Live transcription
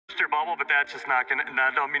bubble, but that's just not gonna.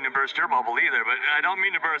 I don't mean to burst your bubble either, but I don't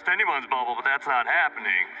mean to burst anyone's bubble, but that's not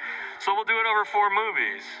happening. So we'll do it over 4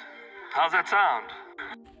 movies. How's that sound?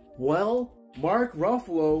 Well, Mark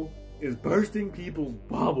Ruffalo is bursting people's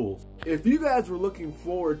bubbles. If you guys were looking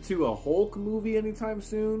forward to a Hulk movie anytime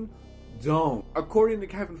soon, don't. According to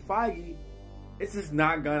Kevin Feige, it's just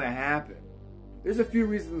not gonna happen. There's a few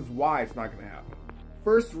reasons why it's not gonna happen.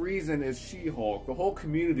 First reason is She-Hulk. The whole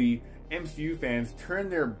community, MCU fans,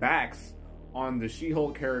 turned their backs on the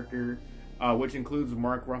She-Hulk character, which includes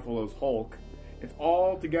Mark Ruffalo's Hulk. It's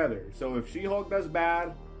all together. So if She-Hulk does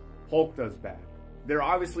bad, Hulk does bad. They're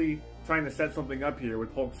obviously trying to set something up here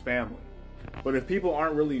with Hulk's family. But if people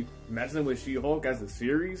aren't really messing with She-Hulk as a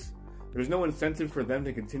series, there's no incentive for them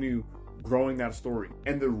to continue growing that story.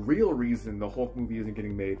 And the real reason the Hulk movie isn't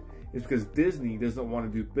getting made is because Disney doesn't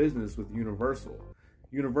want to do business with Universal.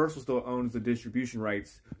 Universal still owns the distribution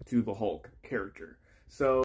rights to the Hulk character. So